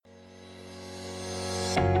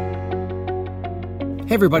Hey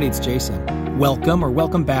everybody, it's Jason.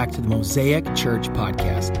 Welcome back to the Mosaic Church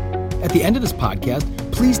Podcast. At the end of this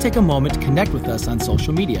podcast, please take a moment to connect with us on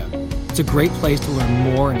social media. It's a great place to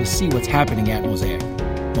learn more and to see what's happening at Mosaic.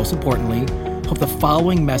 Most importantly, hope the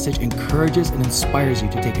following message encourages and inspires you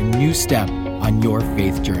to take a new step on your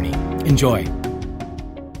faith journey. Enjoy.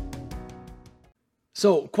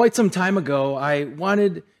 So, quite some time ago, I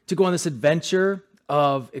wanted to go on this adventure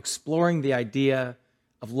of exploring the idea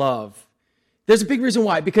of love. There's a big reason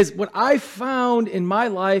why, because what I found in my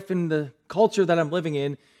life and the culture that I'm living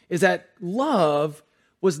in is that love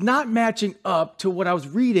was not matching up to what I was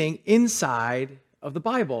reading inside of the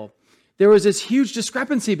Bible. There was this huge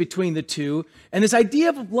discrepancy between the two, and this idea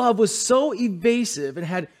of love was so evasive and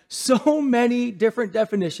had so many different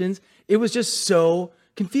definitions, it was just so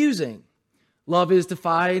confusing. Love is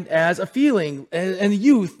defined as a feeling, and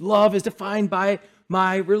youth, love is defined by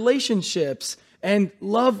my relationships, and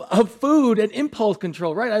love of food and impulse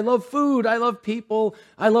control, right? I love food, I love people,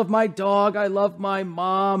 I love my dog, I love my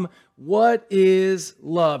mom. What is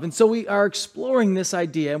love? And so we are exploring this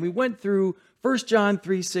idea, and we went through 1 John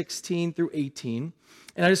 3:16 through 18,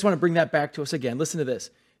 and I just want to bring that back to us again. Listen to this.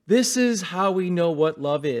 This is how we know what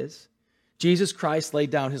love is. Jesus Christ laid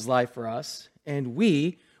down his life for us, and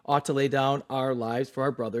we ought to lay down our lives for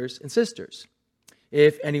our brothers and sisters.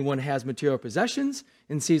 If anyone has material possessions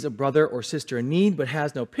and sees a brother or sister in need but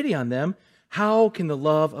has no pity on them, how can the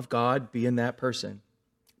love of God be in that person?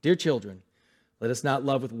 Dear children, let us not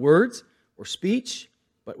love with words or speech,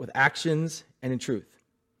 but with actions and in truth.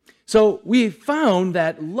 So we found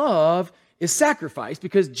that love is sacrifice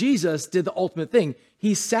because Jesus did the ultimate thing.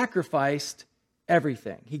 He sacrificed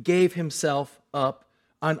everything. He gave himself up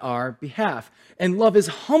on our behalf. And love is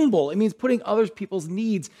humble. It means putting other people's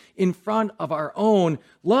needs in front of our own.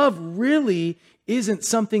 Love really isn't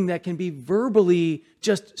something that can be verbally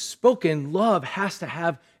just spoken. Love has to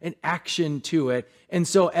have an action to it. And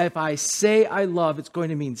so if I say I love, it's going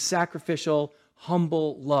to mean sacrificial,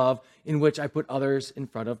 humble love in which I put others in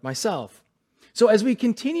front of myself. So as we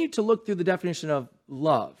continue to look through the definition of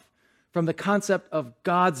love, from the concept of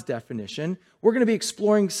God's definition, we're going to be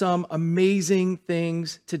exploring some amazing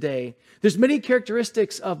things today. There's many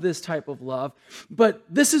characteristics of this type of love, but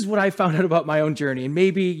this is what I found out about my own journey, and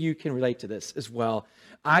maybe you can relate to this as well.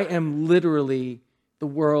 I am literally the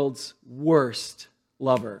world's worst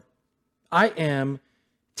lover. I am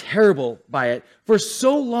terrible by it. For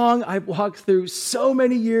so long, I've walked through so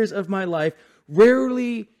many years of my life,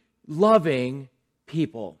 rarely loving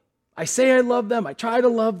people. I say I love them, I try to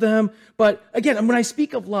love them, but again, when I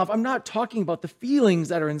speak of love, I'm not talking about the feelings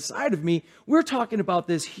that are inside of me. We're talking about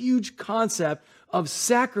this huge concept of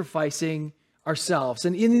sacrificing ourselves,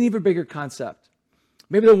 and in an even bigger concept.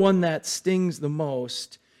 Maybe the one that stings the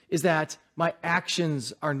most is that my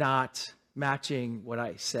actions are not matching what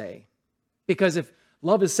I say. Because if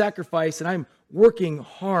love is sacrifice and I'm working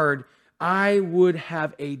hard, I would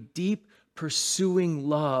have a deep pursuing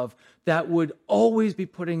love that would always be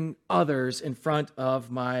putting others in front of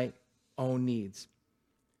my own needs.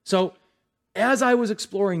 So as I was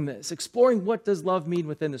exploring what does love mean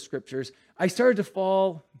within the scriptures, I started to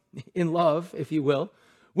fall in love, if you will,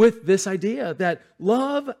 with this idea that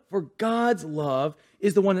love for God's love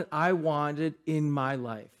is the one that I wanted in my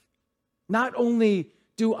life. Not only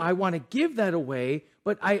do I want to give that away,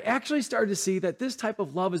 but I actually started to see that this type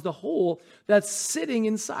of love is the whole that's sitting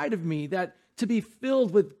inside of me, that to be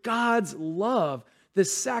filled with God's love,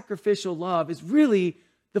 this sacrificial love, is really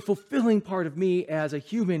the fulfilling part of me as a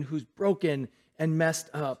human who's broken and messed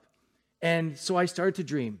up. And so I started to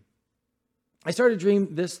dream. I started to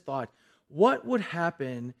dream this thought: what would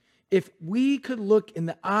happen if we could look in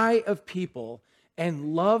the eye of people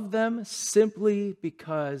and love them simply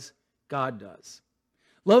because God does?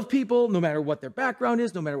 Love people no matter what their background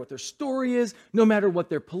is, no matter what their story is, no matter what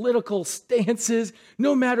their political stance is,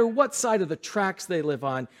 no matter what side of the tracks they live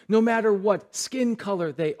on, no matter what skin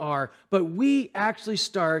color they are. But we actually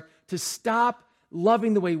start to stop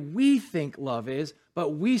loving the way we think love is, but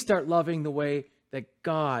we start loving the way that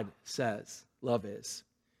God says love is.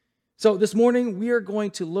 So this morning we are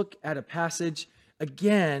going to look at a passage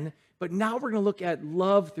again, but now we're going to look at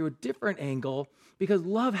love through a different angle, because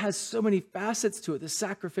love has so many facets to it, the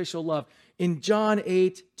sacrificial love. In John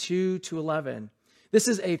 8:2-11, this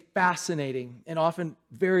is a fascinating and often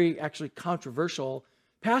very actually controversial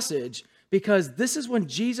passage, because this is when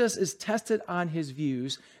Jesus is tested on his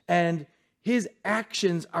views and his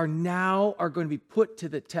actions are going to be put to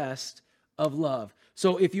the test of love.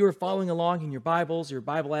 So if you are following along in your Bibles, your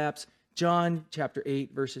Bible apps, John chapter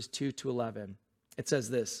 8, verses 2-11, it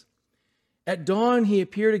says this: At dawn, he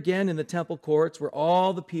appeared again in the temple courts where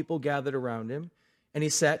all the people gathered around him, and he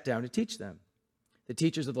sat down to teach them. The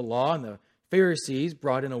teachers of the law and the Pharisees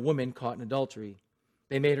brought in a woman caught in adultery.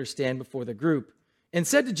 They made her stand before the group and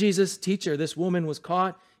said to Jesus, "Teacher, this woman was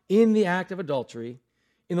caught in the act of adultery.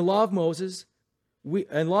 In the law of Moses,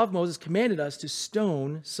 commanded us to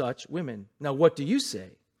stone such women. Now, what do you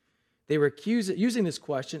say?" They were using this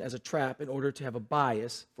question as a trap in order to have a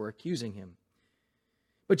bias for accusing him.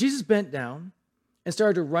 But Jesus bent down and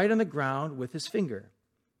started to write on the ground with his finger.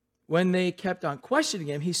 When they kept on questioning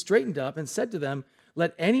him, he straightened up and said to them,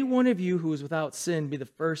 "Let any one of you who is without sin be the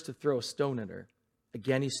first to throw a stone at her."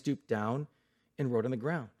 Again, he stooped down and wrote on the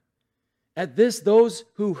ground. At this, those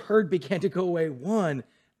who heard began to go away one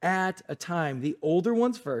at a time, the older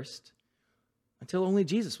ones first, until only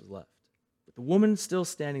Jesus was left. But the woman still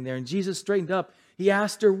standing there, and Jesus straightened up. He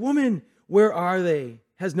asked her, "Woman, where are they?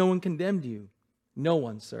 Has no one condemned you?" "No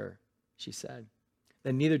one, sir," she said.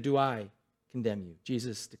 "Then neither do I condemn you,"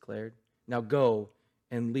 Jesus declared. "Now go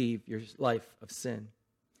and leave your life of sin."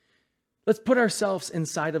 Let's put ourselves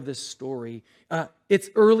inside of this story. It's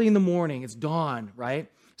early in the morning. It's dawn,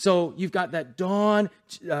 right? So you've got that dawn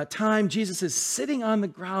time. Jesus is sitting on the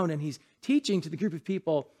ground, and he's teaching to the group of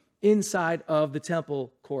people inside of the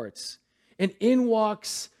temple courts. And in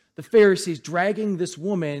walks the Pharisees, dragging this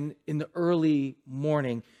woman in the early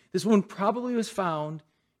morning. This woman probably was found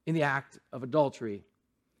in the act of adultery.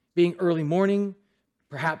 Being early morning,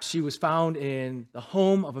 perhaps she was found in the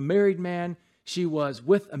home of a married man. She was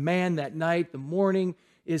with a man that night. The morning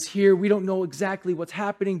is here. We don't know exactly what's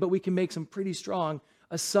happening, but we can make some pretty strong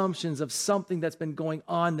assumptions of something that's been going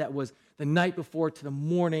on that was the night before to the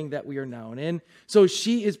morning that we are now in. So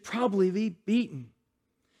she is probably beaten.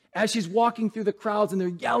 As she's walking through the crowds and they're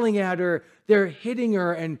yelling at her, they're hitting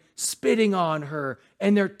her and spitting on her,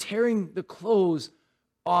 and they're tearing the clothes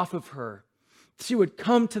off of her. She would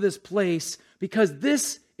come to this place because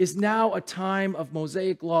this is now a time of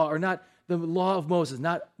Mosaic law, or not the law of Moses,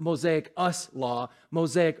 not Mosaic law,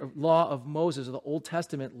 Mosaic law of Moses, or the Old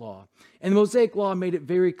Testament law. And the Mosaic law made it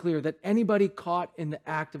very clear that anybody caught in the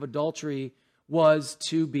act of adultery was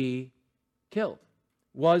to be killed,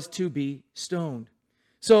 was to be stoned.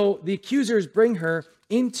 So the accusers bring her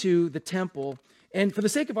into the temple. And for the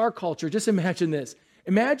sake of our culture, just imagine this.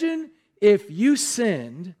 Imagine if you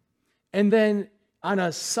sinned, and then on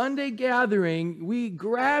a Sunday gathering, we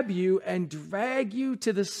grab you and drag you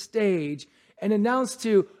to the stage and announce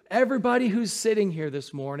to everybody who's sitting here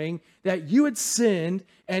this morning that you had sinned,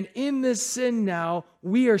 and in this sin now,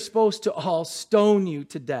 we are supposed to all stone you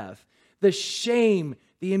to death. The shame,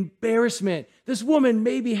 the embarrassment. This woman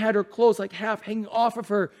maybe had her clothes like half hanging off of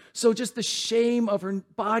her, so just the shame of her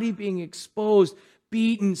body being exposed,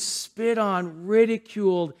 beaten, spit on,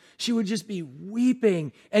 ridiculed. She would just be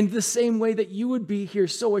weeping, and the same way that you would be here,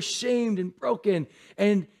 so ashamed and broken.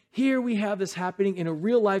 And here we have this happening in a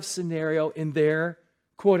real life scenario in their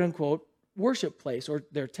quote unquote worship place, or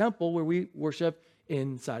their temple where we worship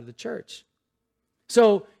inside of the church.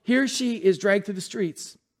 So here she is dragged through the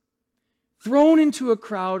streets, thrown into a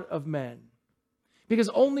crowd of men, because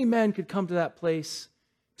only men could come to that place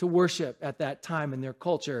to worship at that time in their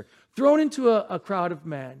culture. Thrown into a crowd of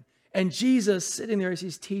men. And Jesus, sitting there as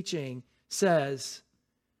he's teaching, says,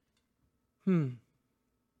 wonder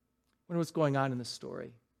what's going on in this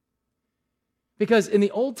story. Because in the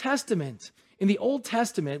Old Testament,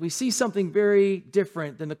 we see something very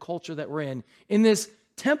different than the culture that we're in. In this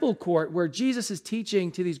temple court where Jesus is teaching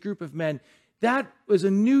to these group of men, that was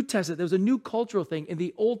a New Testament. There was a new cultural thing. In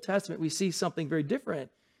the Old Testament, we see something very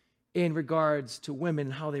different in regards to women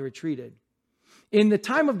and how they were treated. In the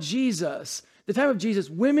time of Jesus,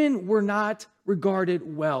 women were not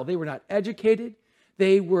regarded well. They were not educated.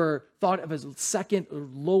 They were thought of as second or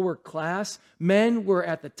lower class. Men were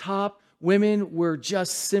at the top. Women were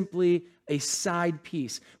just simply a side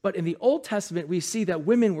piece. But in the Old Testament, we see that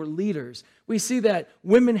women were leaders. We see that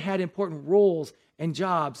women had important roles and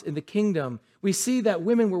jobs in the kingdom. We see that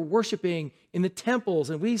women were worshiping in the temples,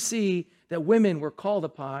 and we see that women were called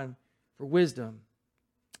upon for wisdom.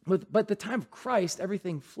 But at the time of Christ,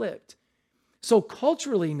 everything flipped. So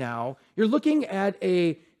culturally now, you're looking at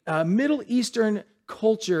a Middle Eastern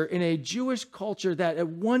culture, in a Jewish culture that at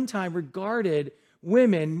one time regarded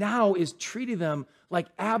women, now is treating them like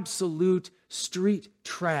absolute street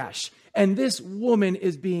trash. And this woman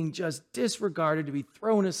is being just disregarded, to be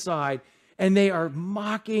thrown aside, and they are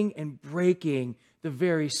mocking and breaking the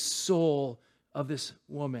very soul of this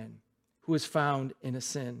woman who is found in a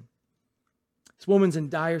sin. This woman's in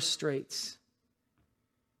dire straits.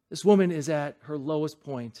 This woman is at her lowest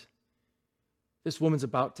point. This woman's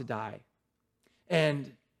about to die.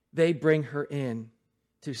 And they bring her in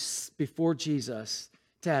before Jesus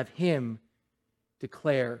to have him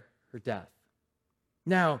declare her death.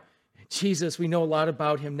 Now, Jesus, we know a lot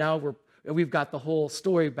about him. Now we've got the whole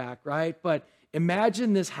story back, right? But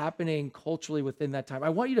imagine this happening culturally within that time. I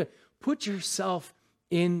want you to put yourself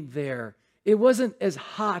in there. It wasn't as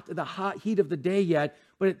hot, the hot heat of the day yet,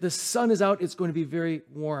 but the sun is out. It's going to be very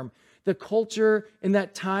warm. The culture in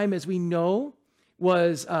that time, as we know,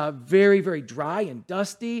 was very, very dry and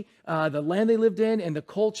dusty. The land they lived in and the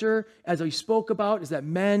culture, as we spoke about, is that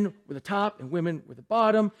men were the top and women were the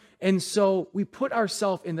bottom. And so we put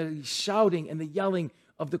ourselves in the shouting and the yelling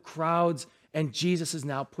of the crowds, and Jesus is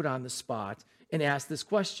now put on the spot and asked this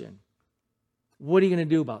question. What are you going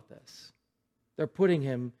to do about this? They're putting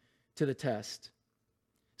him to the test.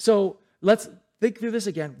 So let's think through this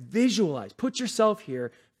again. Visualize. Put yourself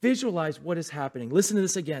here. Visualize what is happening. Listen to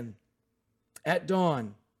this again. At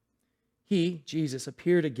dawn, he, Jesus,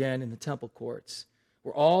 appeared again in the temple courts,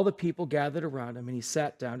 where all the people gathered around him, and he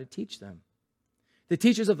sat down to teach them. The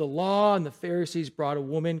teachers of the law and the Pharisees brought a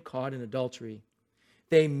woman caught in adultery.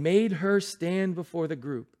 They made her stand before the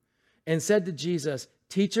group and said to Jesus,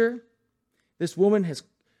 "Teacher, this woman has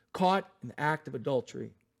caught in the act of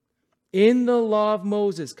adultery. In the law of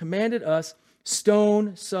Moses commanded us,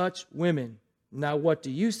 stone such women. Now what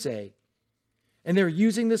do you say?" And they're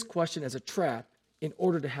using this question as a trap in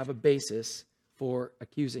order to have a basis for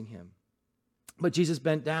accusing him. But Jesus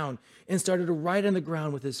bent down and started to write on the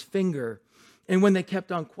ground with his finger. And when they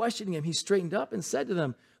kept on questioning him, he straightened up and said to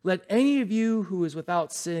them, "Let any of you who is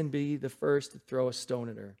without sin be the first to throw a stone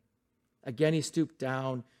at her." Again, he stooped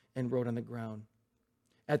down and wrote on the ground.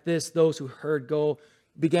 At this, those who heard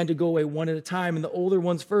began to go away one at a time, and the older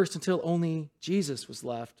ones first, until only Jesus was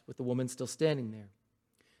left, with the woman still standing there.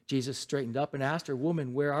 Jesus straightened up and asked her,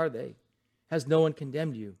 "Woman, where are they? Has no one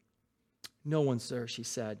condemned you?" "No one, sir," she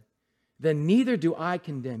said. "Then neither do I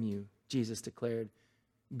condemn you," Jesus declared.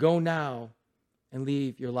 "Go now and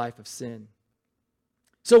leave your life of sin."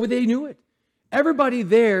 So they knew it. Everybody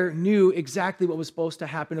there knew exactly what was supposed to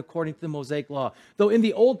happen according to the Mosaic law. Though in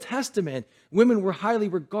the Old Testament, women were highly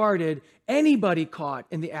regarded, anybody caught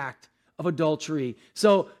in the act of adultery.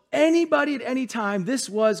 So anybody at any time, this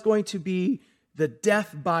was going to be the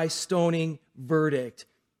death by stoning verdict.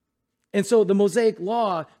 And so the Mosaic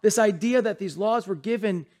law, this idea that these laws were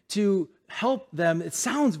given to help them, it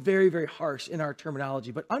sounds very, very harsh in our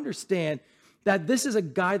terminology, but understand that this is a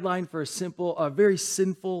guideline for a very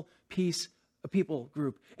sinful people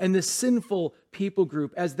group. And this sinful people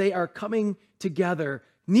group, as they are coming together,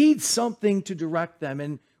 needs something to direct them.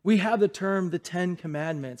 And we have the term the 10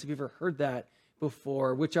 Commandments. Have you ever heard that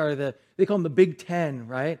before? Which are they call them the Big Ten,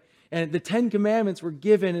 right? And the 10 Commandments were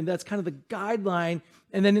given, and that's kind of the guideline.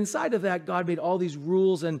 And then inside of that, God made all these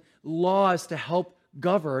rules and laws to help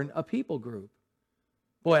govern a people group.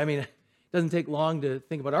 Boy, I mean, it doesn't take long to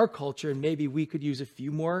think about our culture, and maybe we could use a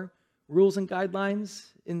few more rules and guidelines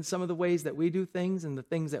in some of the ways that we do things and the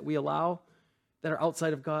things that we allow that are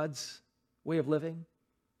outside of God's way of living.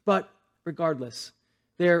 But regardless,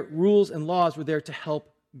 their rules and laws were there to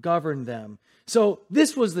help govern them. So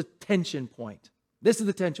this was the tension point. This is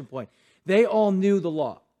the tension point. They all knew the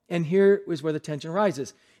law. And here is where the tension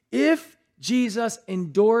rises. If Jesus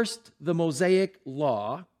endorsed the Mosaic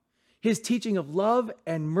law, his teaching of love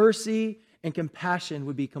and mercy and compassion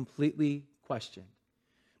would be completely questioned.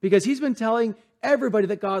 Because he's been telling everybody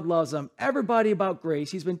that God loves them, everybody about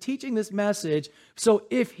grace. He's been teaching this message. So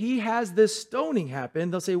if he has this stoning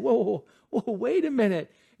happen, they'll say, whoa, wait a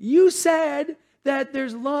minute. You said that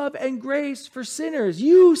there's love and grace for sinners.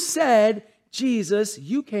 You said, Jesus,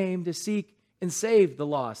 you came to seek and save the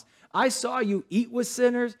lost. I saw you eat with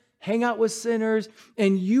sinners, hang out with sinners,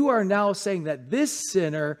 and you are now saying that this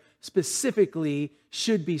sinner specifically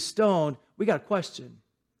should be stoned. We got a question.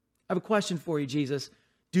 I have a question for you, Jesus.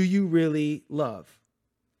 Do you really love?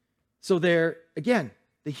 So there, again,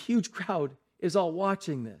 the huge crowd is all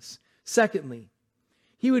watching this. Secondly,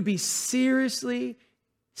 he would be seriously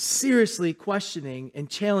questioning and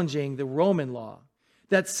challenging the Roman law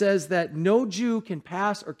that says that no Jew can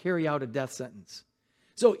pass or carry out a death sentence.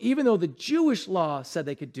 So even though the Jewish law said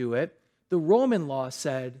they could do it, the Roman law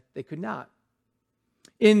said they could not.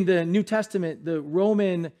 In the New Testament, the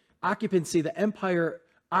Roman occupancy, the empire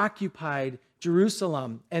occupied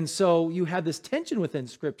Jerusalem. And so you have this tension within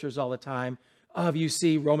scriptures all the time of you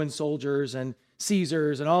see Roman soldiers and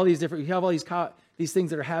Caesars and all these different, you have all these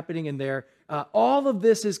things that are happening in there. All of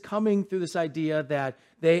this is coming through this idea that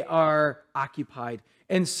they are occupied.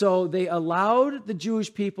 And so they allowed the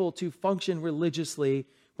Jewish people to function religiously,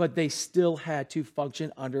 but they still had to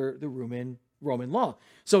function under the Roman law.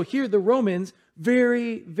 So here the Romans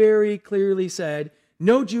very, very clearly said,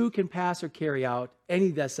 no Jew can pass or carry out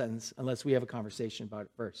any death sentence unless we have a conversation about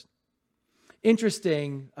it first.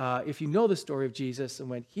 Interesting, if you know the story of Jesus and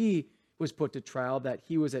when he was put to trial, that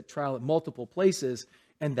he was at trial at multiple places,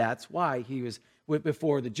 and that's why he was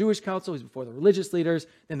before the Jewish council, he was before the religious leaders,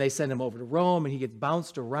 then they send him over to Rome, and he gets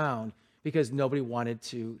bounced around because nobody wanted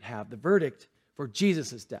to have the verdict for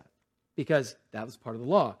Jesus' death, because that was part of the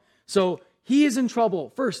law. So he is in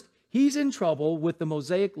trouble. First, he's in trouble with the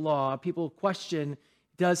Mosaic law. People question,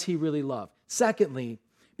 does he really love? Secondly,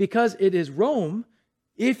 because it is Rome,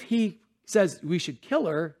 if he says we should kill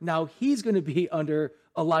her, now he's going to be under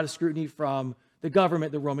a lot of scrutiny from the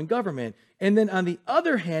government, the Roman government. And then on the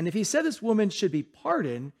other hand, if he said this woman should be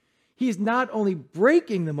pardoned, he's not only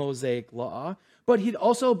breaking the Mosaic law, but he'd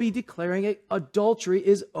also be declaring adultery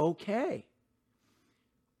is okay.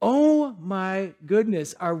 Oh my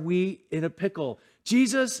goodness, are we in a pickle?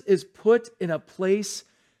 Jesus is put in a place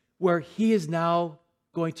where he is now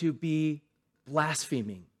going to be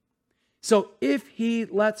blaspheming. So if he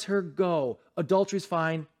lets her go, adultery is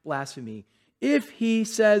fine, blasphemy. If he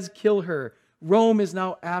says kill her, Rome is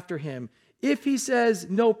now after him. If he says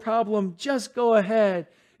no problem, just go ahead.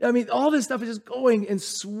 I mean, all this stuff is just going and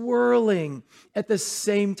swirling at the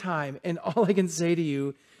same time. And all I can say to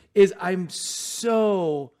you is I'm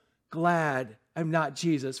so glad I'm not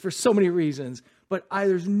Jesus for so many reasons, but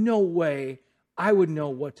there's no way I would know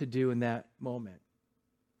what to do in that moment.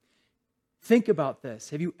 Think about this.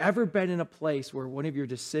 Have you ever been in a place where one of your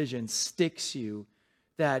decisions sticks you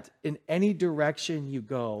that in any direction you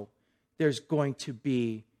go, there's going to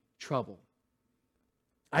be trouble?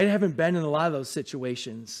 I haven't been in a lot of those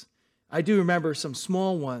situations. I do remember some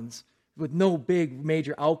small ones with no big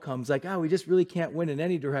major outcomes, like, we just really can't win in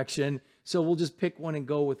any direction, so we'll just pick one and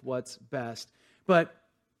go with what's best. But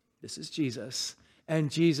this is Jesus,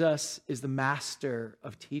 and Jesus is the master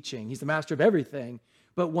of teaching. He's the master of everything,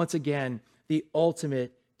 but once again, the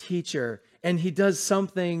ultimate teacher. And he does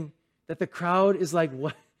something that the crowd is like,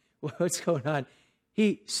 what's going on?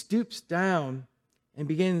 He stoops down and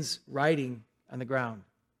begins writing on the ground.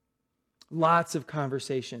 Lots of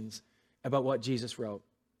conversations about what Jesus wrote.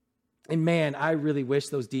 And man, I really wish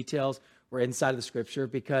those details were inside of the scripture,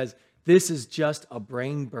 because this is just a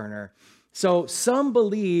brain burner. So some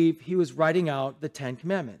believe he was writing out the 10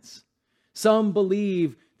 Commandments. Some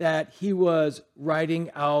believe that he was writing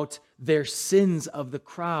out their sins of the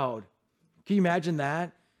crowd. Can you imagine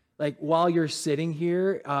that? Like while you're sitting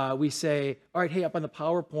here, we say, all right, hey, up on the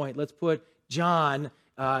PowerPoint, let's put John,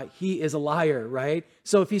 he is a liar, right?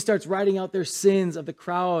 So if he starts writing out their sins of the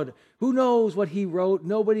crowd, who knows what he wrote?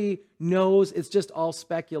 Nobody knows. It's just all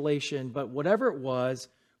speculation. But whatever it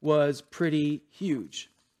was pretty huge.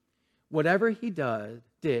 Whatever he did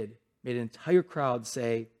made an entire crowd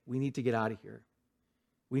say, we need to get out of here.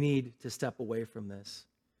 We need to step away from this.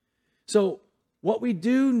 So what we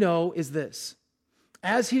do know is this.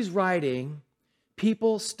 As he's writing,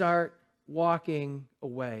 people start walking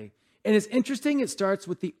away. And it's interesting, it starts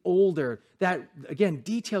with the older. That, again,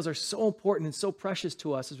 details are so important and so precious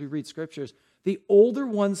to us as we read scriptures. The older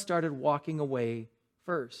ones started walking away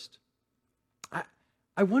first.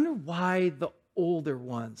 I wonder why the older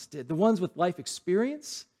ones did. The ones with life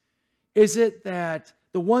experience? Is it that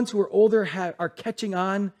the ones who are older are catching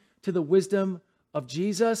on to the wisdom of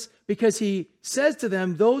Jesus? Because he says to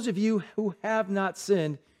them, those of you who have not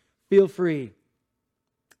sinned, feel free.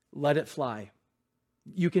 Let it fly.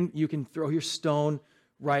 You can throw your stone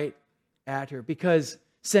right at her. Because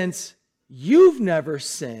since you've never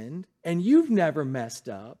sinned and you've never messed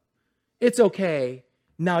up, it's okay.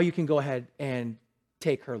 Now you can go ahead and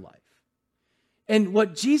take her life. And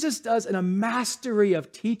what Jesus does in a mastery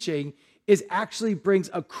of teaching is actually brings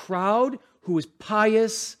a crowd who is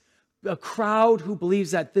pious, a crowd who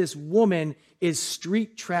believes that this woman is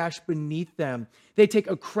street trash beneath them. They take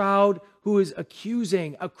a crowd who is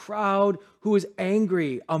accusing, a crowd who is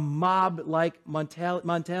angry, a mob-like mentality,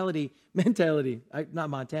 not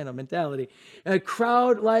Montano, mentality, a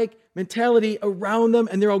crowd-like mentality around them,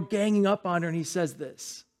 and they're all ganging up on her, and he says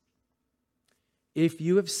this, if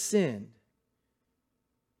you have sinned,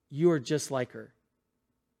 you are just like her.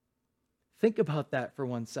 Think about that for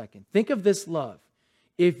 1 second. Think of this love.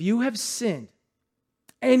 If you have sinned,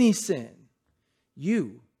 any sin,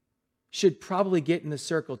 you should probably get in the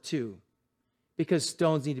circle too, because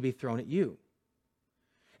stones need to be thrown at you.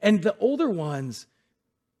 And the older ones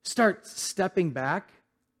start stepping back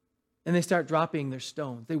and they start dropping their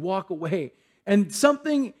stones. They walk away. And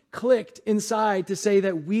something clicked inside to say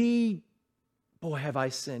that boy, have I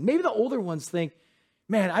sinned. Maybe the older ones think,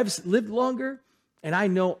 man, I've lived longer and I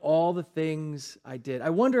know all the things I did. I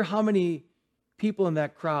wonder how many people in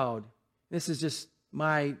that crowd, this is just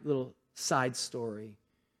my little side story,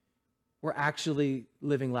 were actually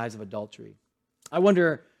living lives of adultery. I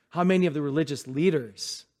wonder how many of the religious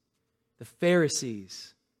leaders, the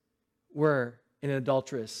Pharisees, were in an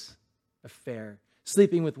adulterous affair,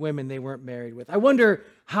 sleeping with women they weren't married with. I wonder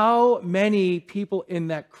how many people in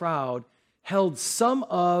that crowd held some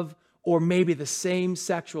of or maybe the same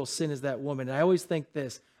sexual sin as that woman. And I always think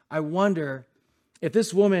this, I wonder if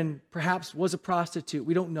this woman perhaps was a prostitute.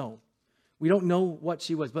 We don't know. We don't know what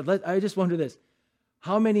she was. But I just wonder this,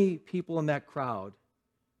 how many people in that crowd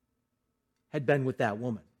had been with that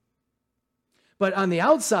woman? But on the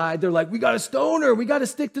outside, they're like, we got to stone her. We got to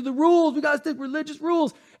stick to the rules. We got to stick to religious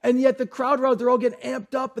rules. And yet the crowd around, they're all getting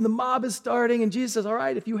amped up and the mob is starting. And Jesus says, all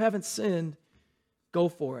right, if you haven't sinned, go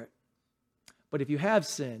for it. But if you have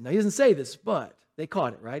sinned, now he doesn't say this, but they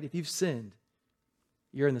caught it, right? If you've sinned,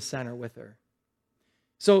 you're in the center with her.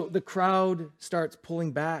 So the crowd starts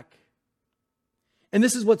pulling back. And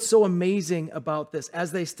this is what's so amazing about this.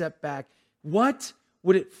 As they step back, what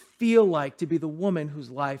would it feel like to be the woman whose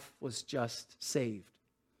life was just saved?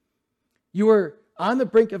 You were on the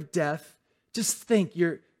brink of death. Just think,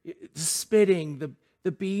 you're spitting,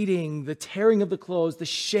 the beating, the tearing of the clothes, the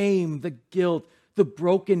shame, the guilt, the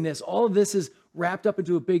brokenness. All of this is wrapped up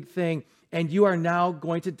into a big thing, and you are now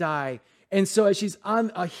going to die. And so as she's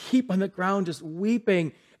on a heap on the ground, just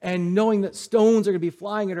weeping and knowing that stones are going to be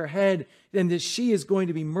flying at her head, then that she is going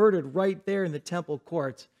to be murdered right there in the temple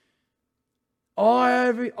courts.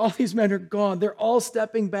 All these men are gone. They're all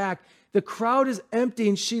stepping back. The crowd is empty,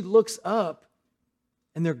 and she looks up,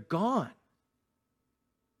 and they're gone.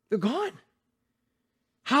 They're gone.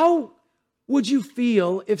 How would you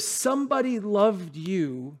feel if somebody loved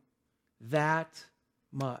you that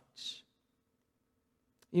much?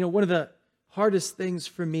 You know, one of the hardest things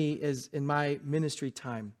for me is in my ministry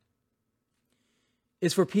time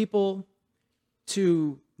is for people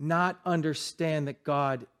to not understand that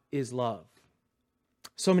God is love.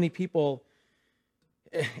 So many people,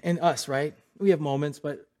 and us, right? We have moments,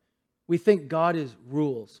 but we think God is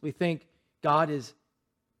rules. We think God is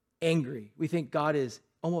angry. We think God is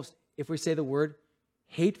almost, if we say the word,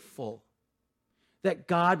 hateful. That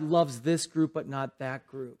God loves this group, but not that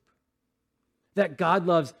group. That God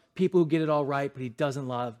loves people who get it all right, but he doesn't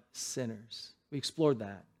love sinners. We explored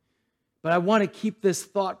that. But I want to keep this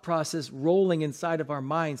thought process rolling inside of our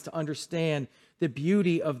minds to understand the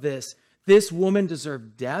beauty of this. This woman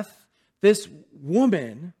deserved death. This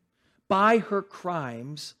woman, by her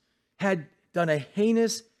crimes, had done a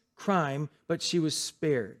heinous crime, but she was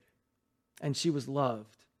spared. And she was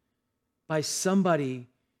loved by somebody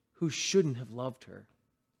who shouldn't have loved her.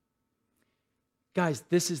 Guys,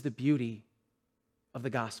 this is the beauty of the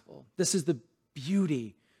gospel. This is the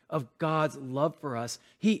beauty of God's love for us.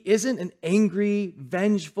 He isn't an angry,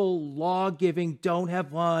 vengeful, law-giving, don't have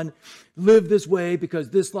fun, live this way because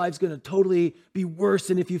this life's going to totally be worse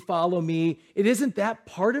than if you follow me. It isn't that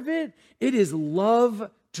part of it. It is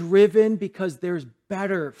love-driven because there's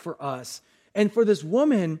better for us. And for this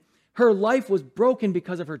woman, her life was broken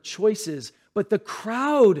because of her choices, but the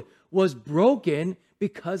crowd was broken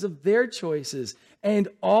because of their choices. And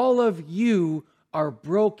all of you are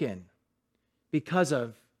broken because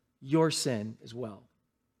of your sin as well.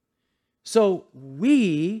 So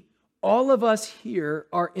we, all of us here,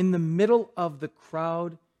 are in the middle of the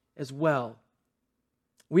crowd as well.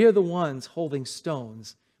 We are the ones holding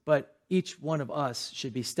stones, but each one of us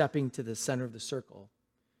should be stepping to the center of the circle.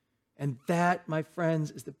 And that, my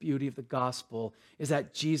friends, is the beauty of the gospel, is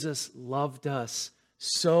that Jesus loved us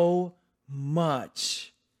so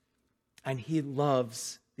much, and he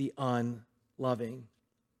loves the unloving.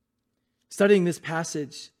 Studying this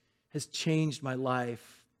passage has changed my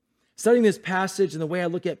life. Studying this passage and the way I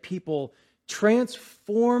look at people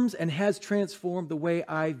transforms and has transformed the way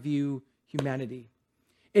I view humanity.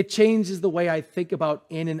 It changes the way I think about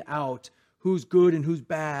in and out, who's good and who's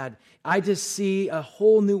bad. I just see a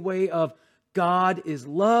whole new way of God is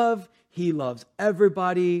love. He loves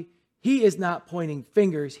everybody. He is not pointing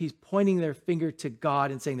fingers. He's pointing their finger to God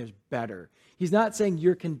and saying there's better. He's not saying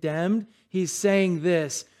you're condemned. He's saying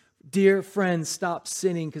this, dear friends, stop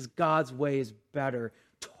sinning because God's way is better.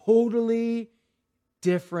 Totally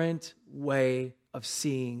different way of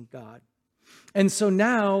seeing God. And so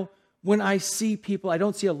now when I see people, I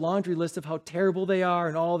don't see a laundry list of how terrible they are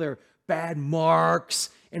and all their bad marks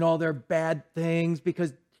and all their bad things,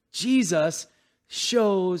 because Jesus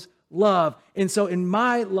shows love. And so in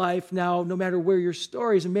my life now, no matter where your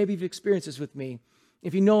story is, and maybe you've experienced this with me,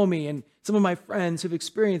 if you know me and some of my friends who've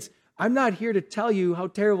experienced, I'm not here to tell you how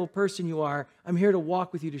terrible a person you are. I'm here to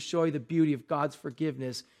walk with you to show you the beauty of God's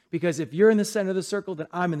forgiveness, Because if you're in the center of the circle, then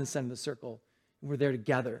I'm in the center of the circle. And we're there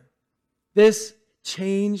together. This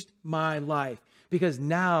changed my life. Because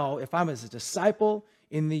now, if I'm as a disciple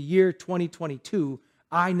in the year 2022,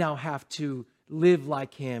 I now have to live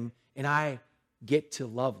like him, and I get to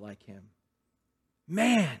love like him.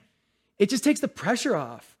 Man, it just takes the pressure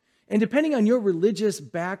off. And depending on your religious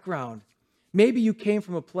background, maybe you came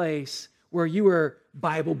from a place where you were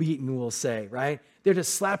Bible beaten, we'll say, right? They're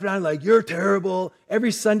just slapping on like, you're terrible.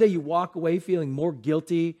 Every Sunday you walk away feeling more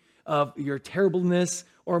guilty of your terribleness.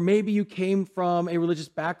 Or maybe you came from a religious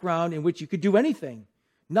background in which you could do anything.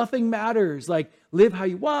 Nothing matters. Like, live how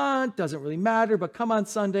you want, doesn't really matter, but come on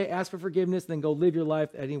Sunday, ask for forgiveness, then go live your life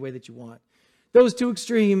any way that you want. Those two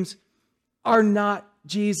extremes are not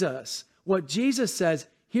Jesus. What Jesus says,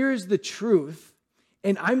 here's the truth,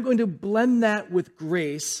 and I'm going to blend that with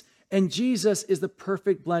grace, and Jesus is the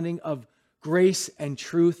perfect blending of grace and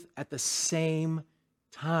truth at the same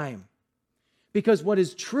time. Because what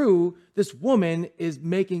is true, this woman is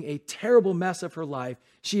making a terrible mess of her life.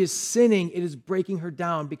 She is sinning. It is breaking her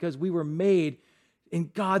down because we were made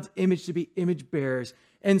in God's image to be image bearers.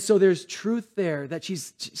 And so there's truth there that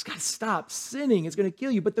she's got to stop sinning. It's going to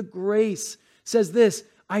kill you. But the grace says this,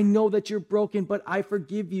 I know that you're broken, but I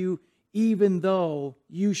forgive you. Even though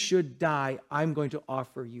you should die, I'm going to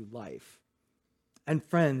offer you life. And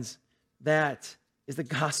friends, that is the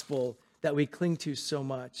gospel that we cling to so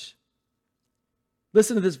much.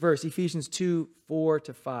 Listen to this verse, Ephesians 2,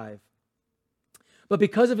 4-5. But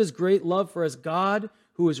because of his great love for us, God,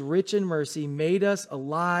 who is rich in mercy, made us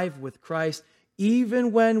alive with Christ,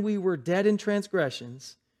 even when we were dead in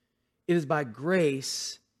transgressions. It is by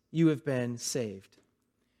grace you have been saved.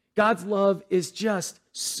 God's love is just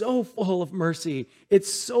so full of mercy.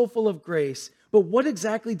 It's so full of grace. But what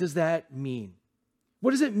exactly does that mean?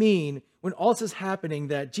 What does it mean when all this is happening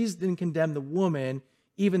that Jesus didn't condemn the woman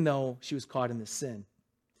even though she was caught in this sin?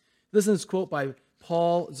 Listen to this quote by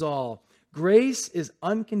Paul Zoll. Grace is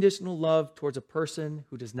unconditional love towards a person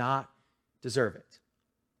who does not deserve it.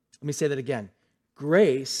 Let me say that again.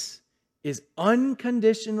 Grace is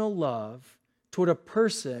unconditional love toward a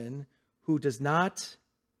person who does not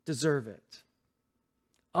deserve it.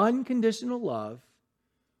 Unconditional love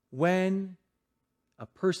when a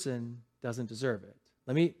person doesn't deserve it.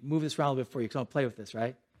 Let me move this around a little bit for you because I'll play with this,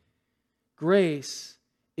 right? Grace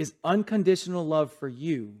is unconditional love for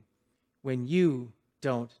you when you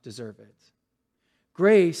don't deserve it.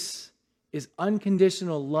 Grace is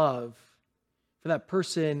unconditional love for that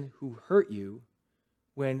person who hurt you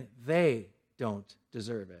when they don't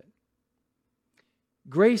deserve it.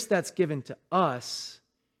 Grace that's given to us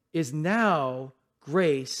is now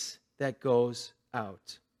grace that goes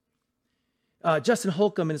out. Justin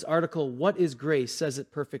Holcomb, in his article, What is Grace?, says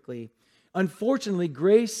it perfectly. Unfortunately,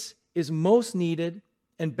 grace is most needed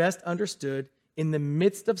and best understood in the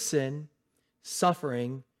midst of sin,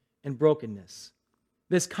 suffering, and brokenness.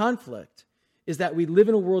 This conflict is that we live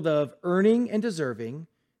in a world of earning and deserving.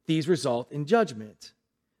 These result in judgment.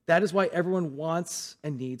 That is why everyone wants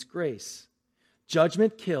and needs grace.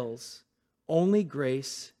 Judgment kills. Only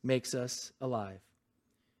grace makes us alive.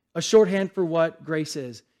 A shorthand for what grace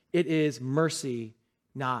is. It is mercy,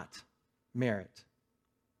 not merit.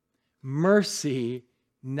 Mercy,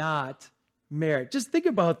 not merit. Just think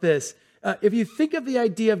about this. If you think of the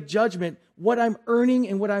idea of judgment, what I'm earning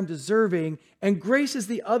and what I'm deserving, and grace is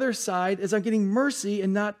the other side as I'm getting mercy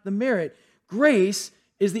and not the merit. Grace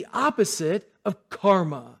is the opposite of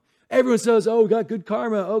karma. Everyone says, oh, we got good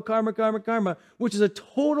karma. Oh, karma, karma, karma, which is a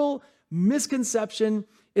total misconception.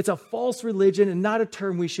 It's a false religion and not a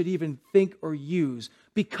term we should even think or use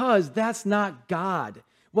because that's not God.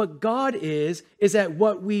 What God is that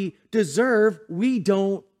what we deserve, we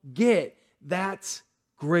don't get. That's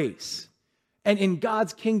grace. And in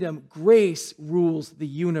God's kingdom, grace rules the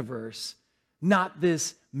universe, not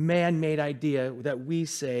this man-made idea that we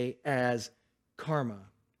say as karma.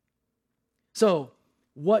 So,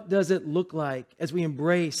 what does it look like as we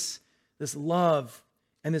embrace this love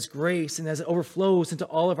and this grace and as it overflows into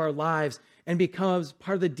all of our lives and becomes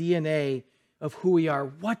part of the DNA of who we are?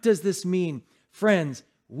 What does this mean? Friends,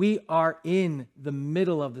 we are in the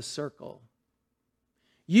middle of the circle.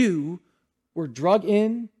 You were drug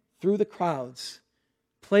in through the crowds,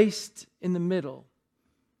 placed in the middle,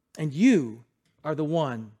 and you are the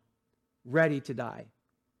one ready to die.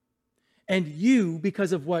 And you,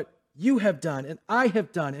 because of what you have done, and I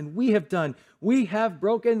have done, and we have done, we have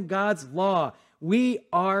broken God's law. We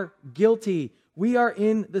are guilty. We are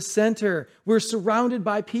in the center. We're surrounded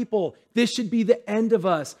by people. This should be the end of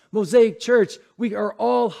us. Mosaic Church, we are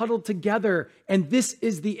all huddled together, and this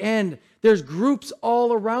is the end. There's groups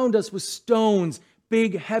all around us with stones,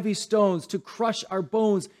 big, heavy stones to crush our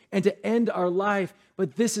bones and to end our life.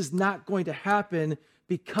 But this is not going to happen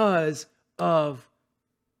because of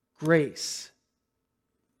grace.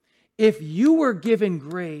 If you were given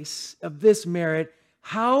grace of this merit,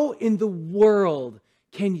 how in the world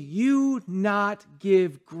can you not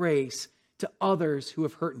give grace to others who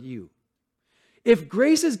have hurt you? If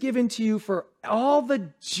grace is given to you for all the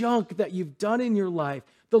junk that you've done in your life,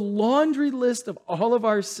 the laundry list of all of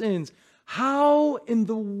our sins, how in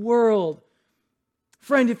the world,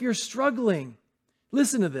 friend, if you're struggling,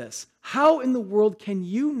 listen to this. How in the world can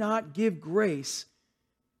you not give grace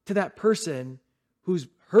to that person who's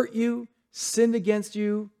hurt you, sinned against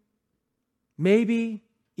you, maybe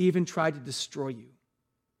even tried to destroy you?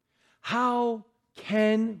 How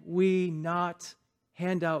can we not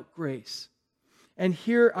hand out grace? And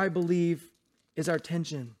here, I believe, is our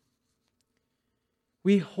tension.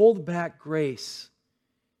 We hold back grace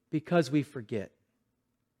because we forget.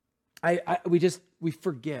 We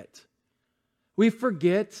forget. We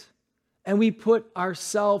forget, and we put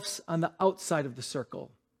ourselves on the outside of the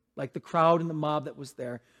circle, like the crowd and the mob that was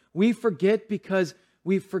there. We forget because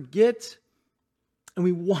we forget, and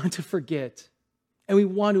we want to forget, and we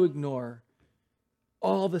want to ignore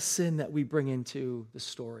all the sin that we bring into the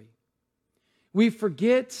story. We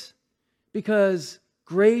forget because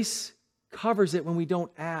grace covers it when we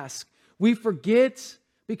don't ask. We forget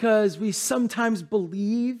because we sometimes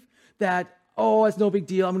believe that, oh, it's no big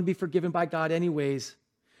deal, I'm going to be forgiven by God anyways.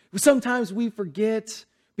 Sometimes we forget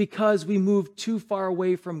because we move too far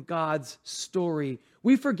away from God's story.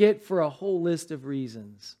 We forget for a whole list of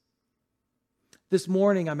reasons. This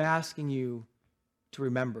morning, I'm asking you to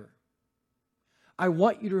remember. I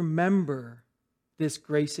want you to remember this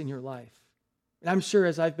grace in your life. And I'm sure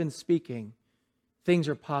as I've been speaking, things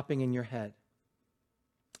are popping in your head.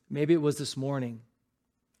 Maybe it was this morning,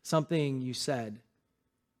 something you said.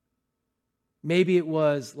 Maybe it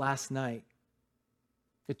was last night,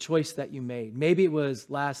 the choice that you made. Maybe it was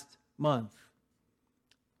last month.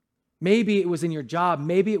 Maybe it was in your job.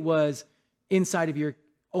 Maybe it was inside of your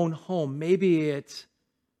own home. Maybe it,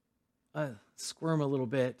 squirm a little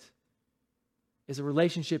bit, is a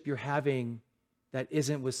relationship you're having that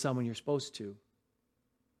isn't with someone you're supposed to.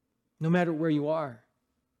 No matter where you are,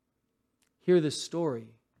 hear this story.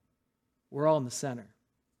 We're all in the center.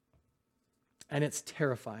 And it's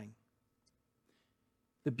terrifying.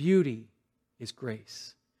 The beauty is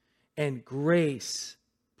grace. And grace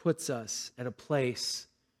puts us at a place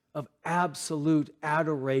of absolute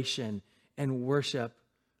adoration and worship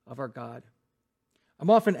of our God. I'm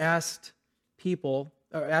often asked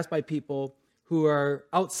by people who are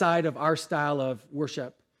outside of our style of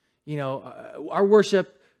worship. Our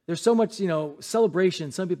worship, there's so much,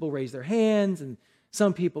 celebration. Some people raise their hands, and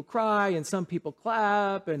some people cry, and some people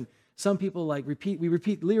clap, and some people we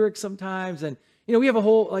repeat lyrics sometimes. And, we have a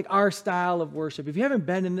whole, our style of worship. If you haven't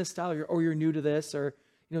been in this style, or you're new to this, or,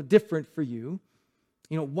 different for you,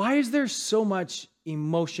 why is there so much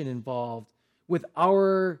emotion involved with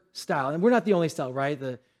our style? And we're not the only style, right?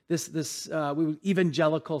 This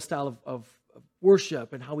evangelical style of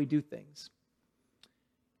worship and how we do things.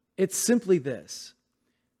 It's simply this.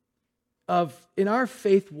 In our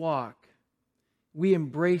faith walk, we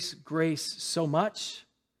embrace grace so much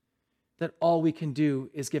that all we can do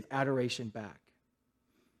is give adoration back.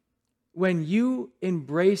 When you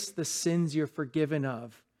embrace the sins you're forgiven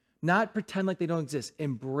of, not pretend like they don't exist,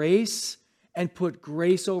 embrace and put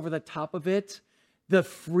grace over the top of it, the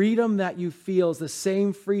freedom that you feel is the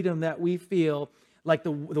same freedom that we feel, like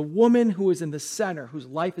the woman who is in the center, whose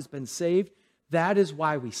life has been saved. That is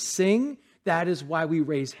why we sing. That is why we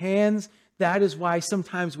raise hands. That is why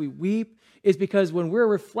sometimes we weep, is because when we're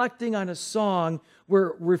reflecting on a song,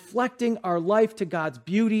 we're reflecting our life to God's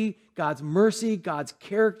beauty, God's mercy, God's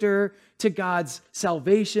character, to God's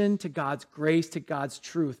salvation, to God's grace, to God's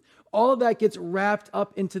truth. All of that gets wrapped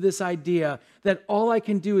up into this idea that all I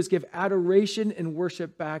can do is give adoration and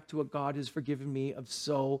worship back to a God who's forgiven me of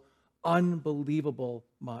so unbelievable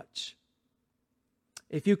much.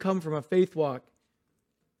 If you come from a faith walk,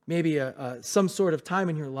 maybe some sort of time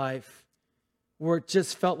in your life where it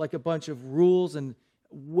just felt like a bunch of rules and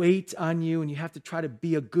weight on you, and you have to try to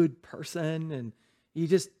be a good person, and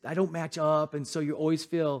I don't match up, and so you always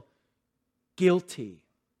feel guilty.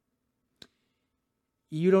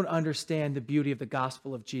 You don't understand the beauty of the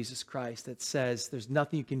gospel of Jesus Christ that says there's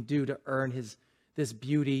nothing you can do to earn this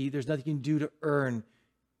beauty. There's nothing you can do to earn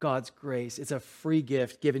God's grace. It's a free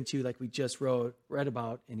gift given to you, like we just read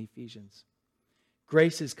about in Ephesians.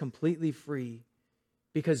 Grace is completely free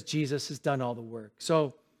because Jesus has done all the work.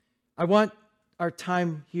 So I want our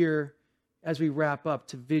time here as we wrap up,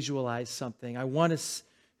 to visualize something. I want to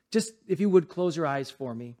just, if you would, close your eyes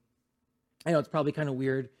for me. I know it's probably kind of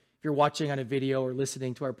weird if you're watching on a video or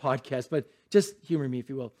listening to our podcast, but just humor me, if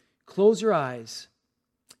you will. Close your eyes.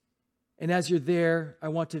 And as you're there, I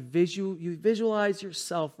want to visualize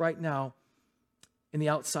yourself right now in the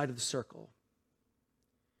outside of the circle.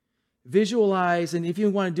 Visualize, and if you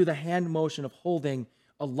want to do the hand motion of holding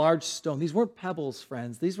a large stone. These weren't pebbles,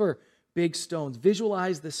 friends. These were big stones.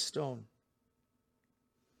 Visualize this stone.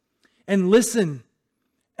 And listen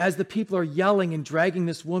as the people are yelling and dragging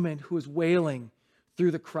this woman who is wailing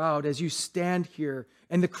through the crowd as you stand here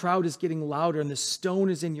and the crowd is getting louder and the stone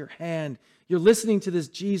is in your hand. You're listening to this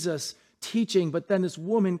Jesus teaching, but then this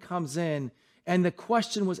woman comes in and the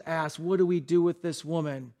question was asked, what do we do with this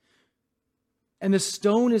woman? And the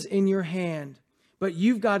stone is in your hand, but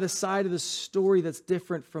you've got a side of the story that's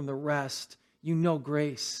different from the rest. You know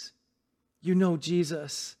grace. You know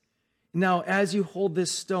Jesus. Now, as you hold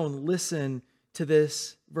this stone, listen to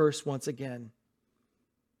this verse once again.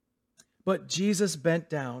 But Jesus bent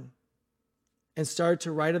down and started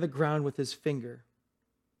to write on the ground with his finger.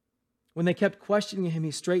 When they kept questioning him,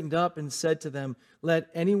 he straightened up and said to them, "Let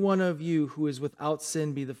any one of you who is without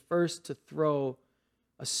sin be the first to throw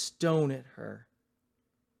a stone at her."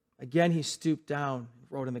 Again, he stooped down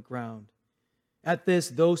and wrote on the ground. At this,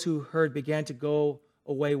 those who heard began to go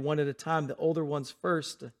away one at a time, the older ones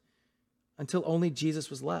first, until only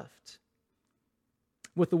Jesus was left.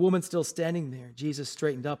 With the woman still standing there, Jesus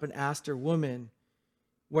straightened up and asked her, "Woman,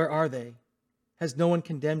 where are they? Has no one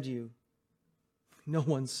condemned you?" "No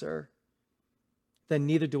one, sir." "Then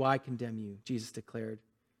neither do I condemn you," Jesus declared.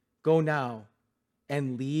 "Go now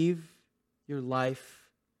and leave your life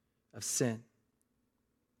of sin."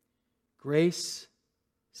 Grace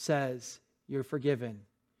says you're forgiven.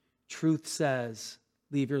 Truth says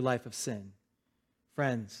leave your life of sin.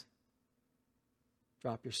 Friends,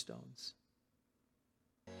 drop your stones.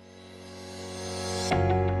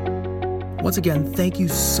 Once again, thank you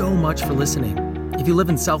so much for listening. If you live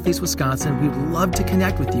in Southeast Wisconsin, we would love to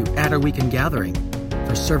connect with you at our weekend gathering.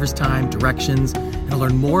 For service time, directions, and to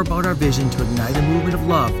learn more about our vision to ignite a movement of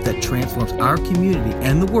love that transforms our community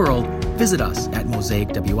and the world, visit us at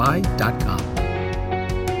mosaicwi.com.